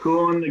course.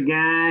 Cool in the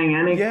Gang.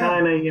 Any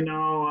kind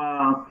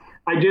of,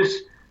 I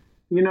just,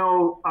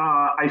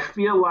 I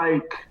feel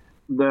like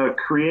the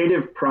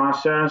creative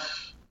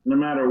process, no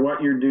matter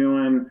what you're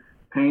doing,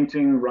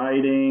 painting,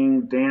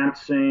 writing,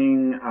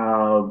 dancing,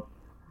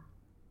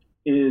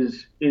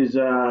 is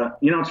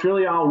it's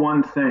really all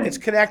one thing. It's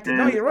connected.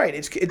 No, you're right.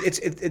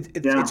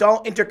 It's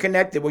all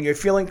interconnected. When you're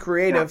feeling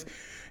creative,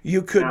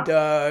 you could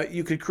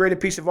create a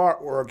piece of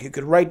artwork. You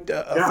could write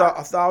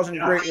a thousand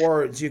great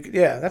words.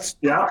 That's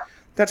great.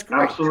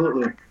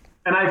 Absolutely.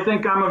 And I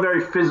think I'm a very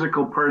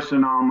physical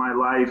person all my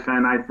life,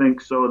 and I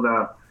think so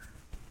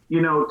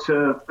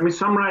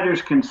some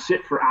writers can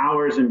sit for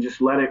hours and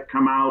just let it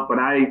come out, but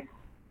I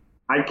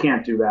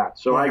can't do that.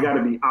 So I got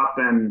to be up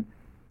and,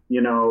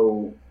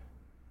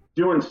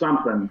 doing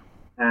something,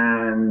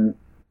 and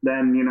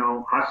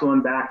then,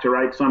 hustling back to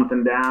write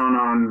something down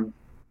on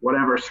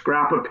whatever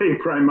scrap of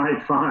paper I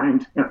might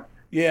find.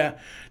 Yeah.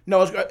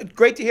 No, it's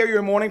great to hear you're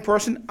a morning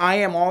person. I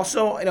am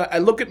also. I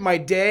look at my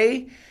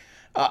day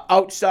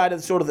outside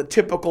of sort of the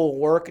typical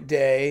work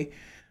day.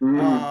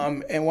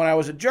 And when I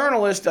was a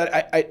journalist,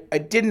 I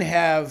didn't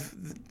have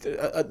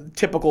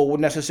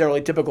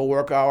necessarily typical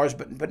work hours,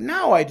 but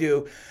now I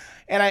do.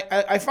 And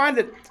I find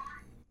that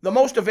the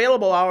most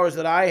available hours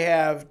that I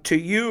have to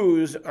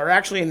use are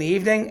actually in the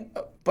evening,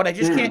 but I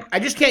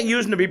just can't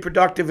use them to be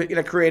productive in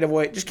a creative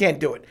way. Just can't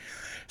do it.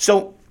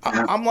 So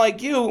I'm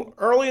like you,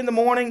 early in the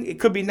morning, it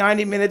could be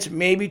 90 minutes,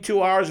 maybe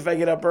 2 hours if I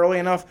get up early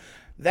enough.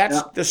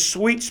 That's the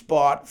sweet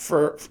spot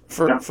for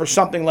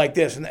something like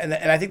this. And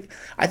I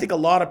think a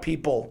lot of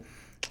people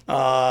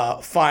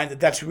find that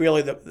that's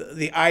really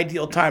the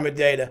ideal time of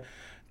day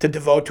to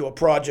devote to a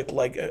project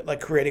like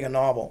creating a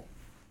novel.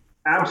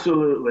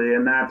 Absolutely.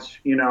 And that's,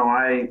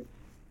 I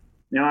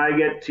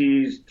get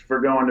teased for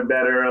going to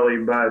bed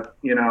early, but,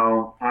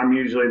 I'm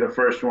usually the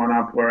first one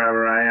up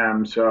wherever I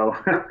am. So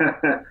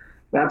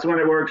that's when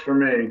it works for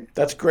me.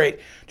 That's great.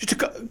 Just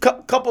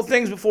a couple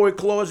things before we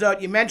close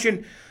out. You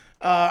mentioned,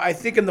 I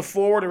think in the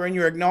forward or in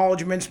your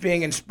acknowledgments,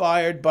 being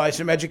inspired by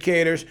some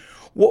educators.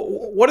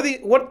 What are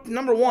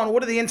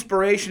the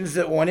inspirations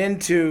that went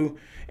into,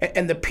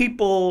 and the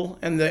people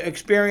and the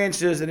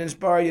experiences that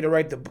inspire you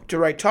to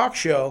write Talk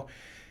Show?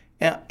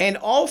 And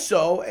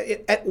also,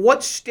 at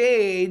what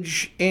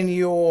stage in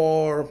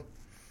your,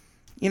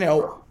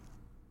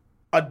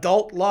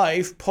 adult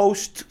life,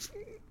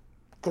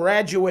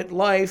 post-graduate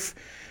life,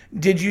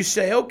 did you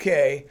say,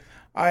 okay,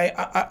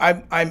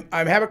 I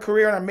have a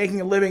career and I'm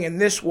making a living in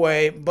this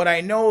way, but I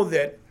know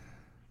that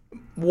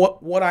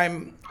what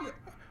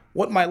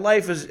my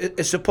life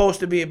is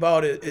supposed to be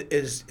about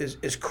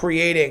is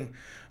creating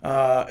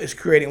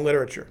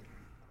literature.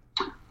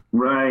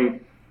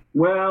 Right.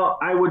 Well,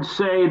 I would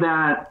say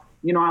that.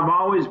 I've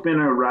always been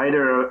a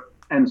writer,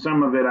 and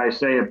some of it I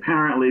say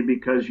apparently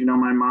because,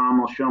 my mom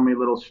will show me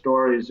little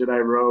stories that I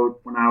wrote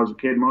when I was a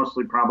kid,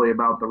 mostly probably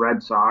about the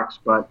Red Sox.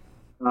 But,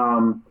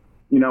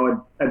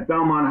 at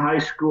Belmont High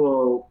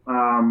School,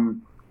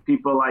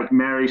 people like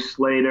Mary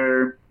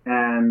Slater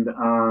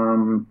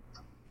and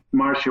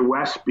Marcia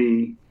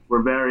Westby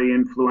were very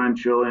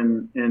influential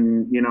in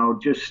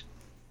just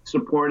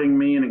supporting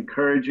me and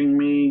encouraging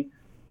me.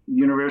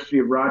 University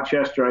of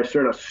Rochester, I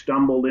sort of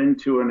stumbled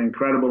into an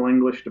incredible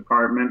English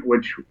department,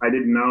 which I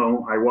didn't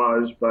know I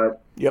was,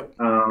 but yep.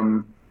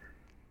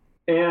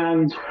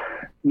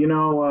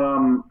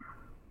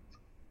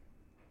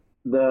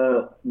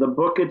 The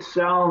book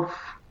itself,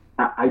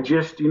 I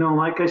just,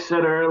 like I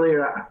said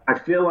earlier, I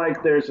feel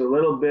like there's a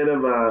little bit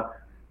of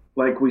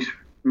like we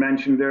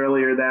mentioned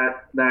earlier,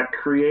 that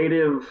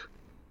creative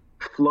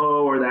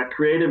flow or that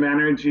creative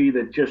energy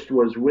that just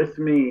was with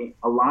me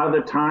a lot of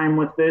the time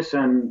with this.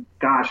 And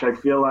gosh, I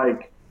feel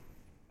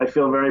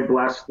very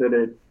blessed that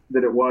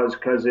it was,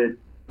 because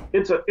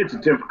it's a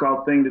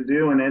difficult thing to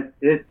do, and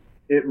it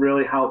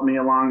really helped me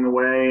along the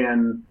way.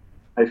 And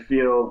I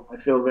feel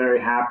very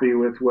happy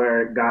with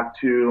where it got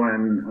to,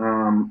 and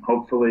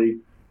hopefully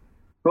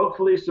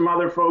some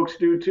other folks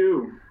do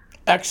too.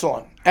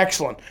 Excellent.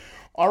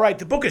 All right,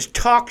 the book is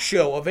Talk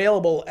Show,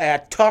 available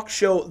at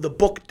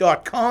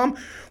talkshowthebook.com.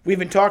 We've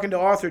been talking to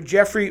author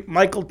Jeffrey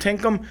Michael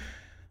Tinkham,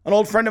 an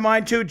old friend of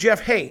mine too. Jeff,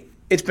 hey,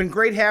 it's been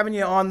great having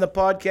you on the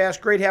podcast,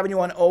 great having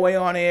you on OA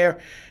On Air,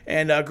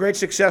 and great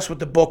success with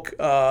the book.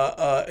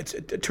 It's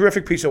a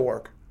terrific piece of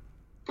work.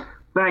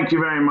 Thank you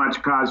very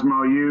much,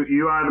 Cosmo.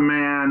 You are the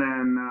man,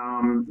 and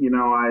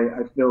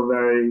I feel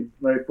very,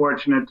 very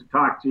fortunate to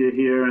talk to you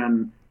here,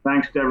 and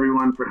thanks to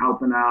everyone for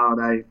helping out.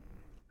 I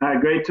had a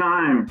great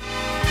time.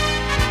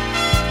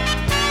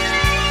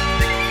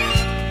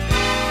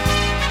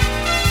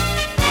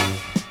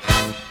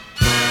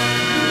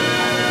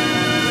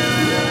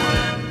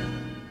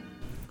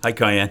 Hi,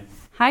 Cayenne.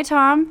 Hi,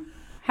 Tom.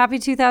 Happy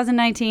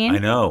 2019. I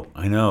know.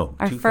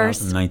 Our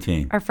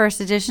 2019. Our first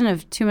edition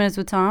of 2 Minutes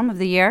with Tom of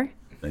the year.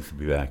 Nice to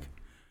be back.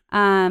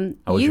 How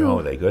was your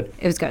holiday? Good?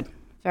 It was good.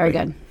 Very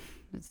good.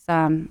 It's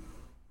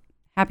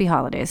happy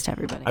holidays to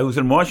everybody. I was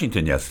in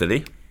Washington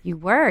yesterday. You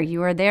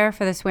were there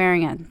for the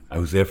swearing in. I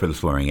was there for the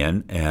swearing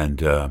in, and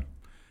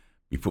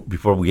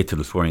before we get to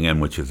the swearing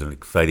in, which is an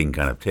exciting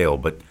kind of tale,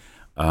 but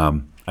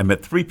I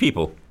met 3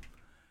 people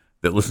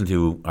that listen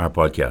to our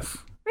podcast.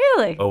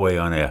 Really? OA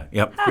On Air.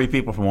 Yep, 3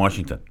 people from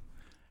Washington.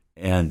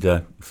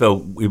 And so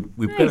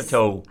we've got to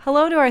tell.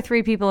 Hello to our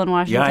 3 people in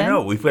Washington. Yeah, I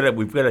know. We've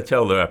got to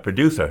tell our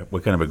producer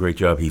what kind of a great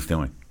job he's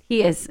doing.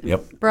 He is.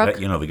 Yep. Brooke.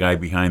 The guy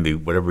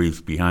behind whatever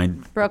he's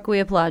behind. Brooke, we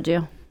applaud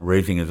you.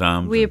 Raising his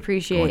arms. We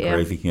appreciate you.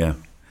 Crazy. Yeah.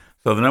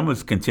 So the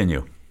numbers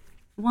continue.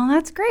 Well,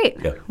 that's great.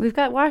 Yeah. We've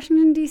got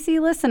Washington, D.C.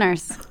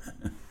 listeners.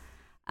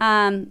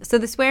 So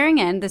the swearing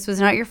in, this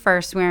was not your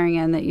first swearing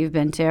in that you've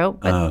been to.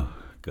 But oh,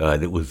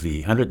 God. It was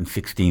the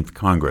 116th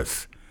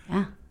Congress.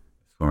 Yeah.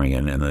 Swearing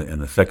in,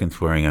 and the second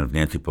swearing in of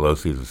Nancy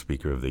Pelosi as the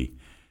Speaker of the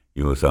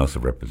U.S. House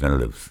of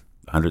Representatives,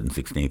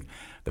 116th.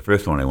 The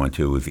first one I went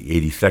to was the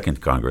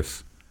 82nd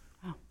Congress,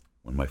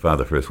 when my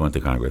father first went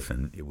to Congress,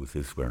 and it was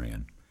his swearing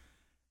in.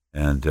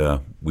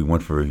 And we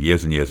went for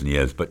years and years and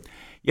years. But,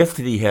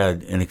 yesterday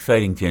had an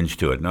exciting tinge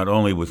to it. Not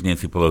only was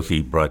Nancy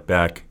Pelosi brought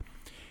back,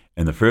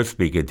 and the first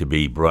speaker to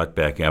be brought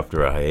back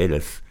after a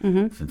hiatus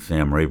since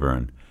Sam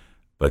Rayburn,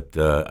 but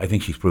I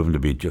think she's proven to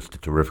be just a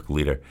terrific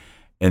leader.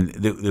 And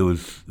there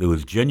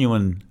was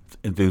genuine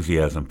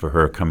enthusiasm for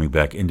her coming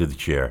back into the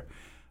chair,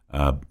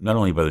 not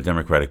only by the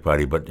Democratic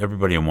Party but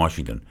everybody in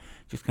Washington.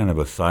 Just kind of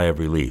a sigh of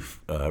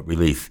relief. Sigh of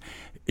relief.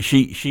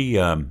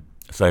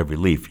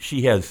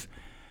 She has.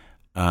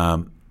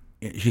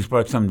 She's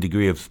brought some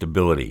degree of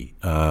stability.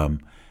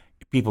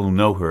 People who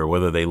know her,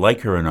 whether they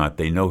like her or not,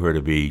 they know her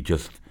to be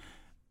just,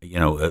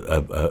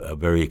 a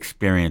very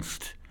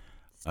experienced,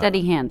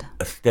 Steady hand.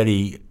 a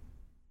steady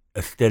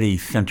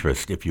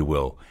centrist, if you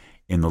will,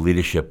 in the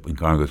leadership in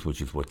Congress,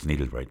 which is what's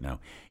needed right now.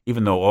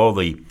 Even though all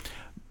the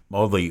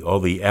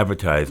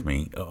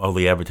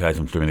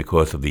advertisements during the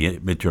course of the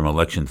midterm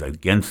elections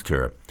against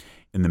her,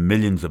 in the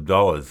millions of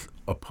dollars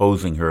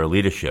opposing her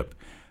leadership.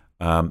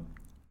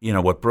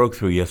 What broke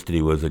through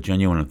yesterday was a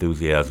genuine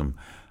enthusiasm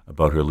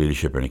about her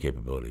leadership and her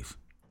capabilities.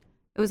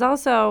 It was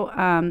also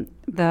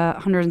the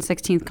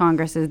 116th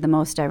Congress is the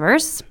most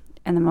diverse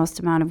and the most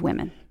amount of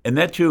women. And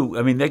that too,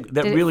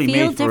 that really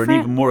made for an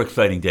even more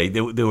exciting day.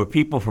 There were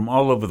people from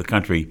all over the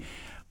country,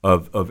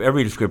 of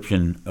every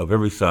description, of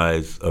every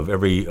size, of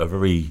every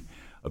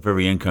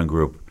income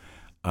group.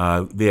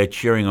 They're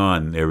cheering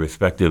on their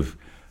respective,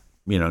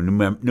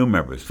 new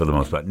members for the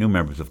most part, new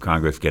members of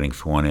Congress getting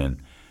sworn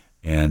in,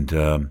 and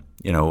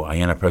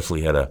Ayanna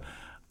Pressley had a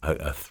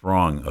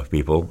throng of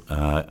people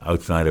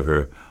outside of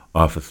her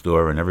office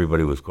door, and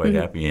everybody was quite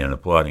happy and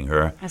applauding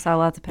her. I saw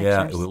lots of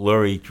pictures. Yeah,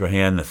 Lori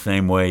Trahan the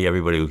same way.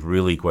 Everybody was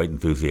really quite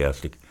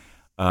enthusiastic.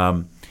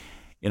 Eddie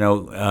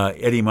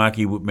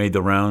Markey made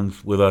the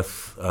rounds with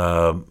us,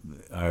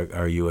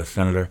 our U.S.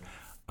 Senator.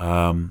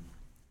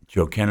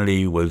 Joe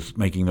Kennedy was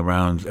making the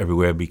rounds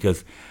everywhere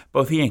because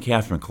both he and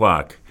Catherine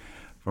Clark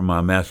from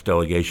our Mass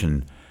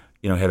delegation,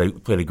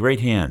 played a great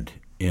hand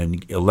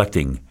in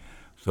electing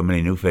so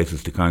many new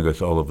faces to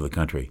Congress all over the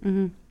country.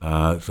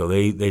 So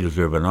they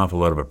deserve an awful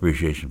lot of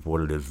appreciation for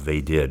what it is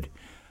they did.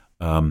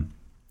 And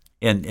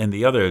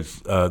the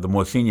others, the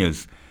more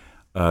seniors,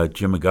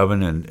 Jim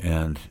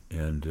McGovern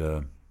and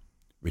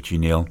Richie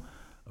Neal,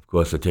 of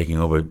course, are taking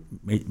over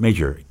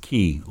major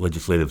key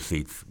legislative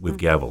seats with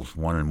gavels,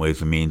 one in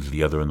Ways and Means,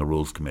 the other in the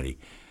Rules Committee,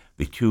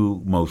 the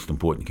two most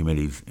important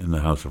committees in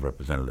the House of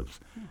Representatives.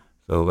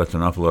 So that's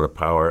an awful lot of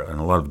power and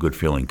a lot of good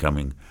feeling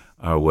coming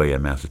our way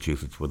in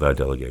Massachusetts with our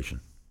delegation.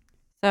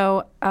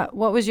 So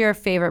what was your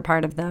favorite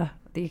part of the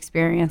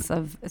experience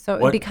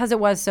because it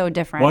was so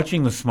different?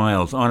 Watching the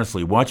smiles,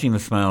 honestly, watching the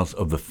smiles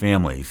of the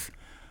families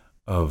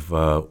of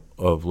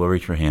Lori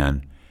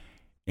Trahan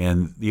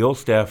and the old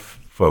staff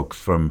folks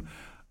from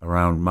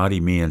around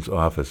Marty Meehan's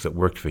office that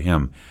worked for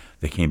him,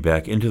 that came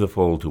back into the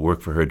fold to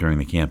work for her during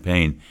the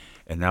campaign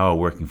and now are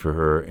working for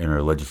her in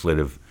her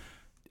legislative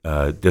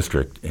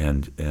district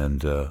and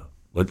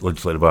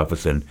legislative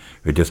office and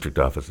her district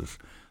offices.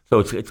 So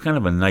it's kind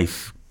of a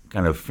nice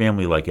kind of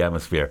family-like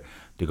atmosphere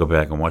to go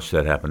back and watch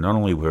that happen, not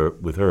only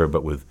with her,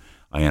 but with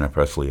Ayanna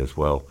Pressley as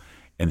well,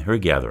 and her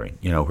gathering,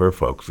 her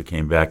folks that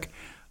came back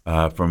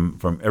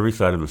from every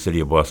side of the city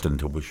of Boston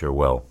to wish her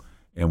well,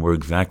 and were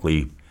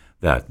exactly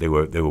that. They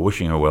were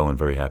wishing her well and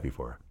very happy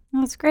for her.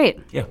 Well, that's great.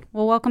 Yeah.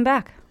 Well, welcome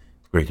back.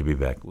 It's great to be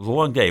back. It was a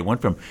long day. It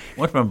went from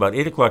about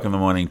 8 o'clock in the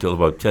morning till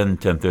about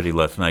 10:30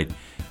 last night,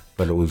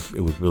 but it was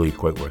really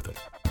quite worth it.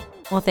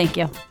 Well, thank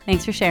you.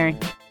 Thanks for sharing.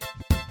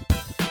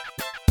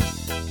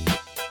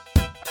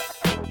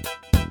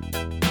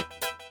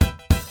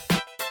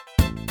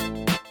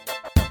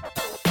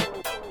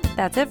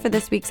 That's it for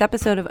this week's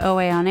episode of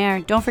OA On Air.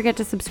 Don't forget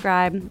to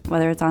subscribe,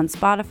 whether it's on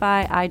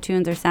Spotify,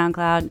 iTunes, or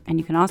SoundCloud, and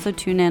you can also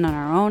tune in on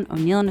our own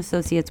O'Neill &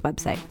 Associates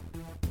website.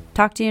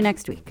 Talk to you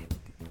next week.